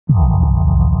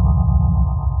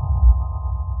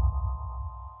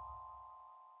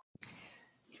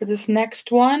For this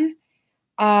next one,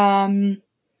 um,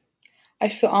 I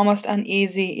feel almost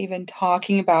uneasy even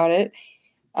talking about it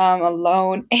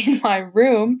alone in my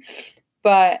room.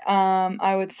 But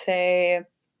I would say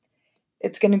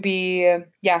it's gonna be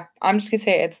yeah. I'm just gonna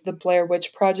say it's the Blair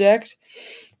Witch Project.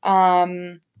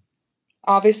 Um,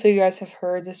 Obviously, you guys have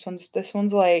heard this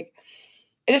one's like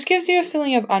it just gives you a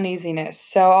feeling of uneasiness.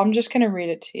 So I'm just gonna read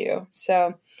it to you.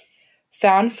 So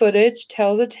found footage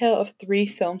tells a tale of three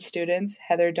film students,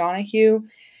 Heather Donahue,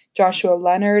 Joshua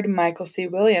Leonard, Michael C.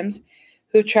 Williams,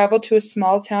 who traveled to a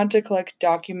small town to collect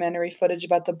documentary footage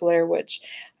about the Blair Witch,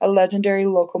 a legendary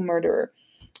local murderer.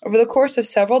 Over the course of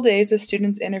several days, the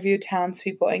students interview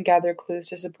townspeople and gather clues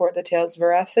to support the tale's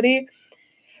veracity.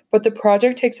 But the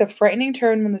project takes a frightening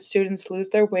turn when the students lose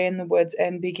their way in the woods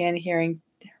and begin hearing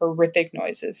horrific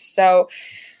noises. So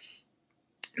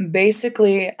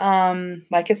basically,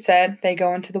 like I said, they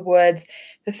go into the woods.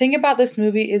 The thing about this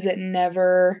movie is it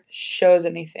never shows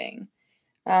anything.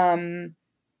 Um,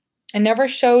 it never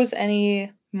shows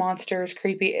any monsters,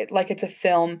 creepy, like it's a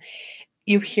film.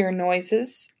 You hear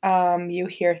noises, you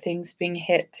hear things being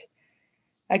hit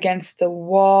against the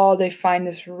wall. They find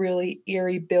this really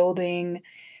eerie building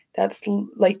that's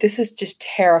like, this is just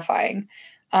terrifying.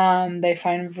 They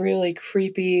find really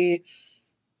creepy,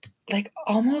 like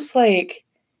almost like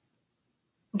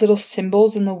little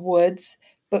symbols in the woods,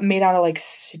 but made out of like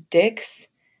sticks.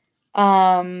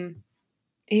 Um,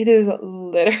 it is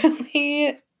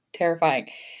literally terrifying.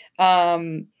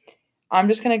 Um, I'm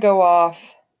just gonna go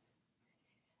off.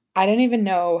 I don't even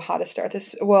know how to start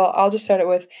this. Well, I'll just start it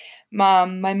with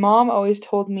mom. My mom always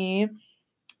told me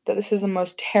that this is the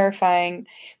most terrifying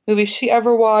movie she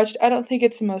ever watched. I don't think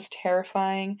it's the most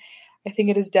terrifying. I think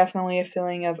it is definitely a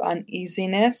feeling of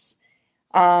uneasiness.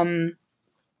 Um,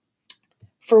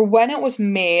 for when it was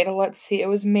made, let's see, it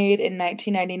was made in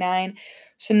 1999.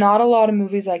 So not a lot of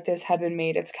movies like this had been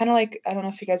made. It's kind of like, I don't know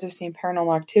if you guys have seen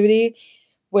Paranormal Activity,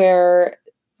 where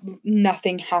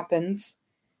nothing happens.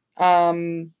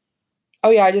 Oh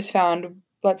yeah, I just found,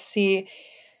 let's see,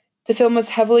 the film was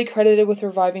heavily credited with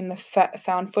reviving the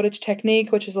found footage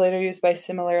technique, which was later used by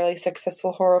similarly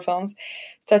successful horror films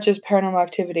such as Paranormal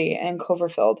Activity and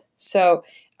Cloverfield. So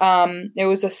it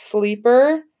was a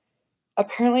sleeper.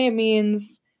 Apparently, it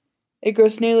means it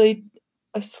grossed nearly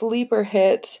a sleeper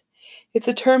hit. It's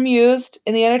a term used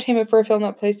in the entertainment for a film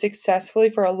that plays successfully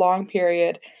for a long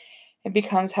period and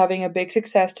becomes having a big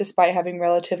success despite having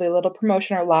relatively little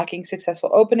promotion or lacking successful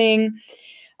opening.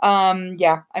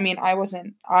 Yeah, I mean, I was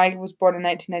born in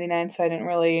 1999, so I didn't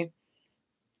really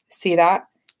see that.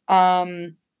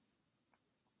 Um,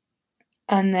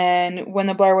 and then when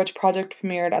the Blair Witch Project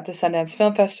premiered at the Sundance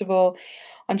Film Festival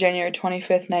on January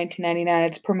 25th, 1999,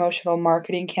 its promotional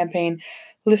marketing campaign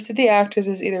listed the actors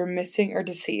as either missing or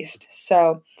deceased.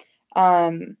 So,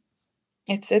 um,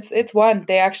 it's one.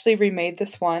 They actually remade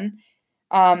this one.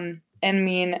 And I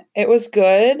mean, it was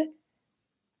good,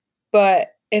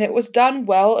 and it was done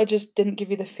well. It just didn't give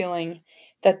you the feeling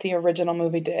that the original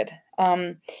movie did.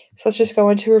 So let's just go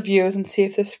into reviews and see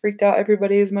if this freaked out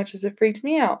everybody as much as it freaked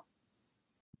me out.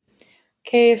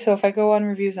 Okay, so if I go on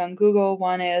reviews on Google,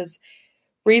 one is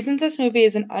reasons this movie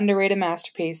is an underrated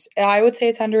masterpiece. I would say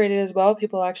it's underrated as well.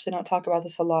 People actually don't talk about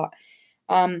this a lot.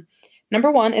 Um, Number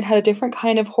one, it had a different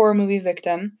kind of horror movie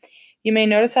victim. You may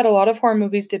notice that a lot of horror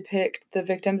movies depict the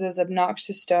victims as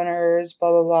obnoxious stoners,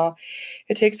 blah, blah, blah.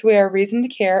 It takes away our reason to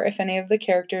care if any of the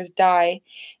characters die,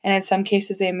 and in some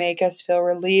cases, they make us feel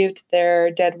relieved they're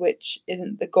dead, which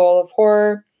isn't the goal of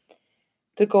horror.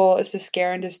 The goal is to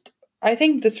scare and just. I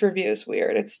think this review is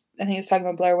weird. I think it's talking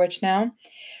about Blair Witch now.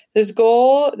 The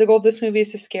goal of this movie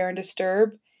is to scare and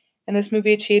disturb, and this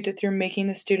movie achieved it through making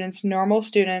the students normal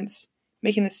students,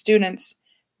 making the students,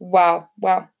 wow,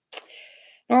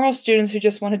 normal students who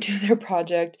just want to do their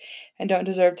project and don't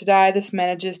deserve to die. This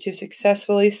manages to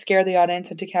successfully scare the audience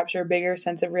and to capture a bigger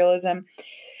sense of realism.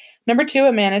 Number two,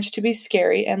 it managed to be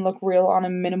scary and look real on a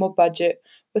minimal budget,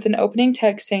 with an opening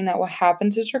text saying that what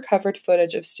happens is recovered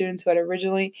footage of students who had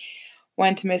originally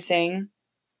went missing.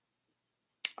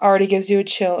 Already gives you a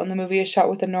chill, and the movie is shot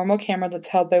with a normal camera that's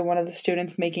held by one of the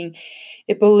students, making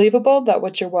it believable that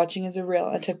what you're watching is real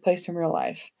and took place in real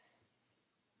life.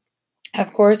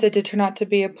 Of course, it did turn out to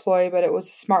be a ploy, but it was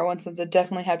a smart one since it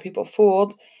definitely had people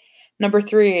fooled. Number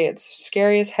three, it's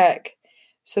scary as heck.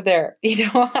 So there,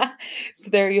 so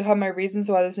there you have my reasons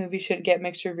why this movie should get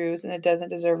mixed reviews and it doesn't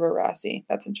deserve a Razzie.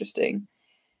 That's interesting.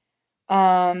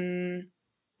 Um,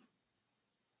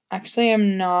 Actually,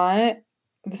 I'm not.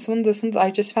 This one's. I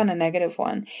just found a negative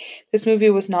one. This movie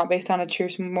was not based on a true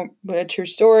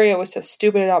story. It was so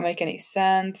stupid it don't make any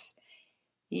sense.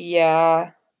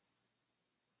 Yeah.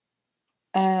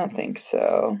 I don't think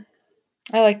so.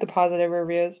 I like the positive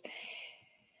reviews.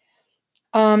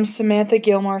 Samantha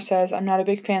Gilmore says, I'm not a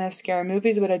big fan of scary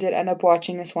movies, but I did end up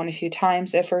watching this one a few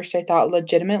times. At first, I thought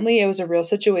legitimately it was a real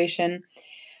situation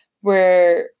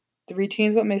where 3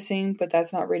 teens went missing, but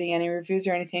that's not reading any reviews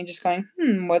or anything, just going,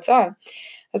 what's on?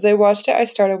 As I watched it, I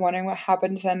started wondering what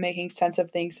happened to them making sense of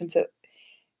things since it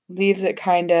leaves it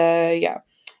kinda, yeah.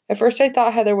 At first, I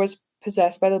thought Heather was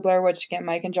possessed by the Blair Witch to get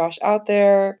Mike and Josh out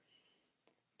there.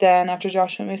 Then, after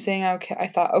Josh went missing, I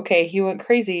thought, okay, he went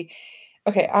crazy.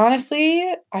 Okay,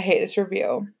 honestly, I hate this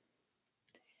review.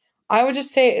 I would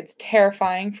just say it's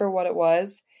terrifying for what it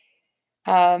was.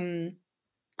 Um,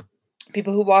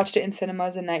 People who watched it in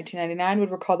cinemas in 1999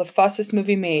 would recall the fussest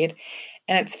movie made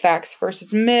and its facts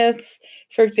versus myths.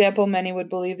 For example, many would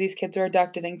believe these kids were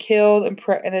abducted and killed, and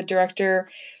the director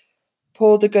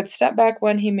pulled a good step back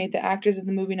when he made the actors in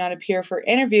the movie not appear for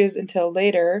interviews until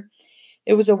later.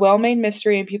 It was a well-made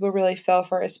mystery, and people really fell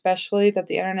for it, especially that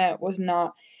the internet was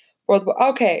not worldwide.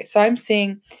 Okay, so I'm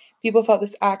seeing people thought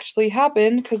this actually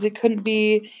happened because it couldn't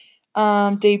be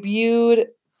debuted.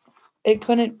 It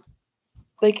couldn't,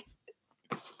 like,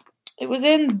 it was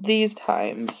in these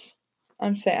times.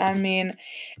 I mean,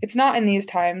 it's not in these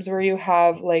times where you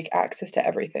have, like, access to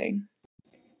everything.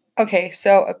 Okay,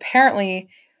 so apparently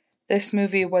this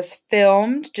movie was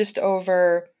filmed just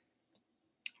over,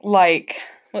 like,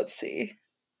 let's see.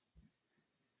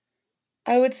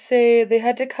 I would say they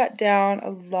had to cut down a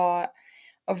lot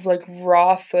of, like,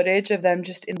 raw footage of them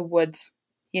just in the woods,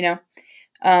 you know?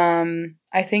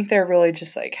 I think they're really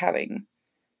just, like,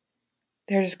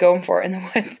 they're just going for it in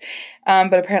the woods.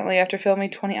 But apparently, after filming,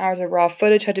 20 hours of raw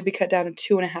footage had to be cut down to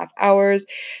 2.5 hours.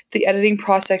 The editing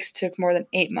process took more than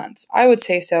 8 months. I would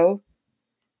say so.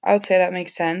 I would say that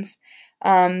makes sense.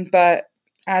 But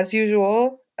as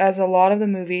usual, as a lot of the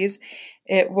movies,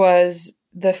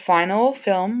 the final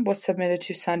film was submitted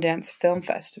to Sundance Film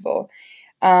Festival.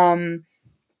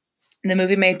 The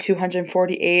movie made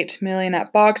 $248 million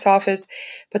at box office,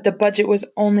 but the budget was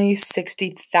only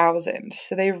 $60,000.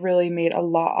 So they really made a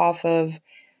lot off of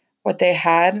what they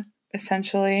had,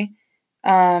 essentially.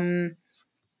 That's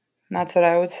what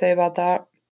I would say about that.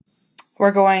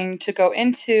 We're going to go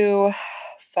into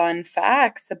fun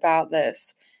facts about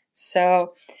this.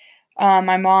 So I'm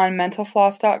on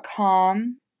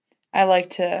mentalfloss.com.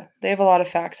 They have a lot of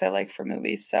facts I like for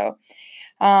movies. So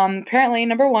apparently,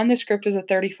 number one, the script was a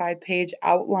 35-page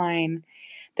outline.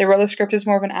 They wrote the script as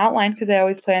more of an outline because they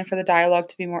always plan for the dialogue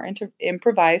to be more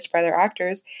improvised by their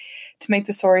actors to make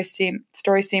the story seem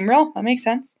real. That makes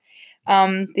sense.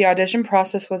 The audition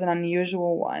process was an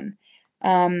unusual one.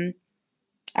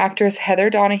 Actress Heather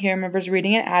Donahue remembers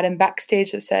reading an ad in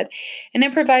Backstage that said, an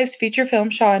improvised feature film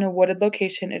shot in a wooded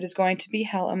location. It is going to be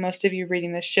hell, and most of you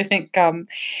reading this shouldn't come.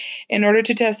 In order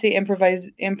to test the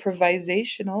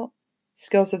improvisational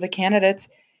skills of the candidates,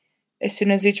 as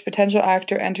soon as each potential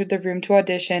actor entered the room to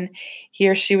audition, he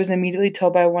or she was immediately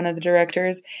told by one of the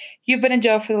directors, you've been in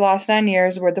jail for the last 9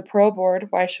 years. We're the parole board.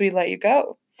 Why should we let you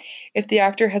go? If the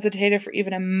actor hesitated for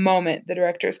even a moment, the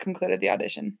directors concluded the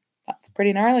audition. That's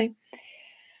pretty gnarly.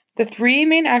 The 3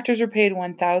 main actors were paid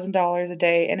 $1,000 a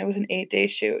day, and it was an 8-day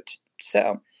shoot.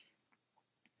 So,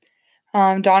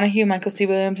 Donahue, Michael C.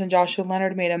 Williams, and Joshua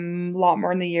Leonard made a lot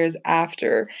more in the years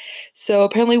after. So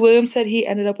apparently, Williams said he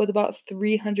ended up with about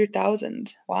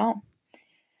 $300,000. Wow.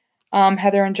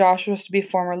 Heather and Josh were supposed to be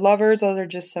former lovers. Those are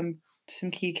just some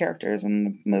key characters in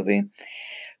the movie.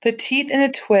 The teeth in the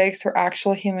twigs were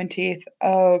actual human teeth.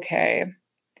 Okay,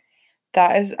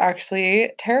 that is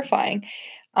actually terrifying.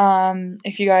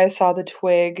 If you guys saw the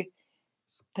twig,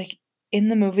 like in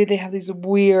the movie, they have these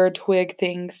weird twig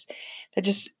things that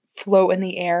just float in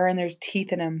the air and there's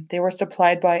teeth in them. They were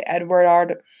supplied by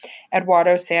Eduardo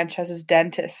Sanchez's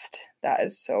dentist. That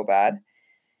is so bad.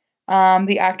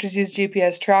 The actors used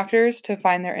GPS trackers to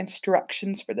find their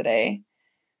instructions for the day.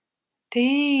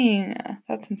 Dang,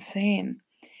 that's insane.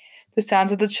 The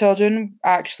sounds of the children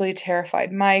actually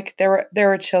terrified Mike. There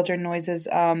were children noises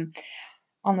on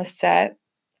the set.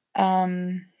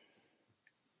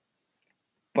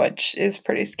 Which is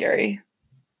pretty scary.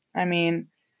 I mean,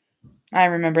 I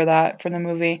remember that from the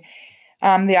movie.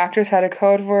 The actors had a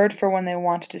code word for when they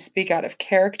wanted to speak out of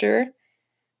character.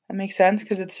 That makes sense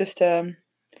because it's just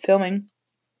filming.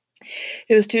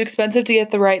 It was too expensive to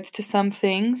get the rights to some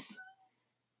things.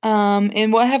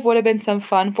 In what would have been some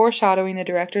fun foreshadowing, the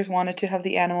directors wanted to have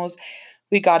the animals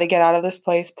 "We Gotta Get Out of This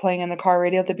Place" playing in the car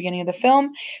radio at the beginning of the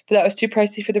film, but that was too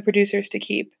pricey for the producers to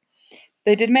keep.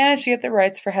 They did manage to get the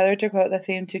rights for Heather to quote the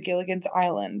theme to Gilligan's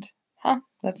Island. Huh,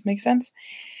 that makes sense.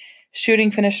 Shooting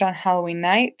finished on Halloween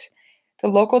night. The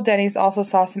local Denny's also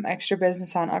saw some extra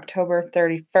business on October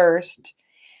 31st,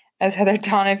 as Heather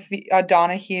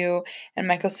Donahue and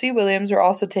Michael C. Williams were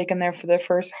also taken there for their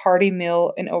first hearty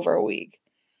meal in over a week.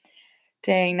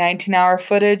 Dang, 19-hour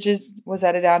footage was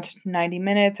edited down to 90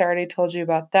 minutes. I already told you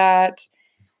about that.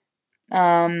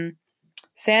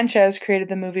 Sanchez created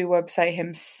the movie website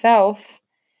himself.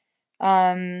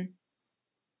 According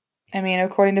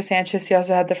to Sanchez, he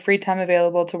also had the free time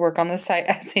available to work on the site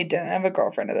as he didn't have a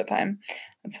girlfriend at the time.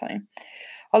 That's funny.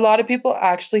 A lot of people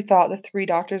actually thought the three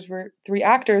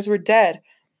actors were dead.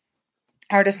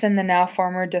 Artisan, the now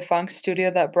former defunct studio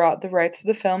that brought the rights to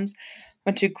the films,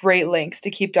 went to great lengths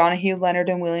to keep Donahue, Leonard,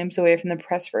 and Williams away from the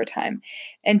press for a time,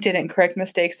 and didn't correct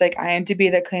mistakes like IMDb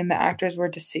that claimed the actors were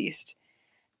deceased.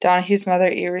 Donahue's mother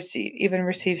even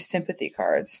received sympathy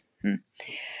cards.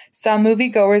 Some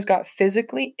moviegoers got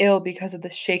physically ill because of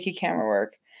the shaky camera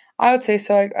work. I would say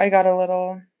so. I got a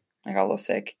little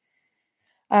sick.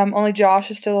 Only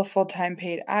Josh is still a full-time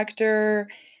paid actor.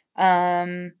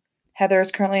 Heather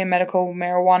is currently a medical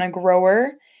marijuana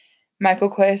grower. Michael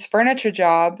quit his furniture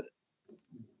job.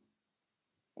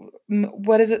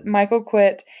 Michael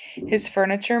quit his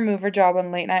furniture mover job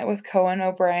on Late Night with Conan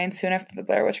O'Brien soon after the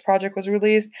Blair Witch Project was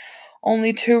released,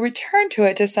 only to return to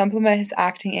it to supplement his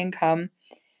acting income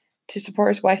to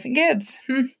support his wife and kids.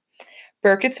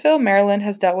 Burkittsville, Maryland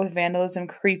has dealt with vandalism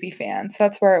creepy fans.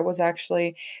 That's where it was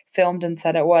actually filmed and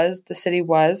said it was. The city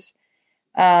was.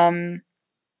 They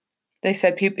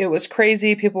said it was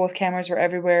crazy. People with cameras were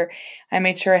everywhere. I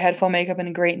made sure I had full makeup and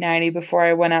a great nightie before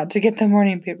I went out to get the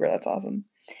morning paper. That's awesome.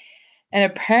 And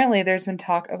apparently there's been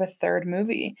talk of a third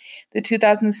movie. The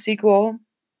 2000 sequel,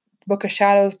 Book of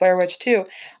Shadows, Blair Witch 2.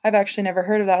 I've actually never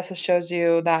heard of that, so it shows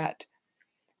you that.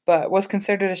 But was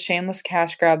considered a shameless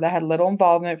cash grab that had little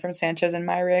involvement from Sanchez and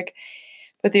Myrick.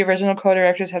 But the original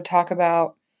co-directors have talked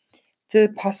about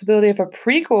the possibility of a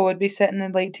prequel would be set in the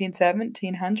late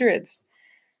 1700s.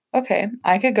 Okay,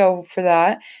 I could go for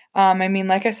that.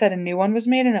 Like I said, a new one was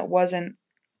made and it wasn't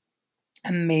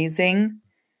amazing.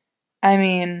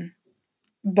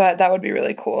 But that would be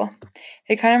really cool.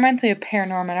 It kind of reminds me of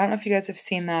Paranorman. I don't know if you guys have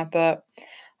seen that, but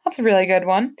that's a really good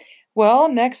one.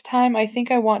 Well, next time I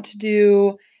think I want to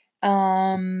do,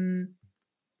 I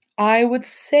would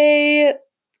say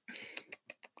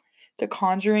The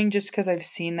Conjuring, just because I've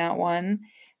seen that one,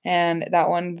 and that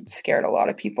one scared a lot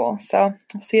of people. So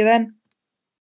I'll see you then.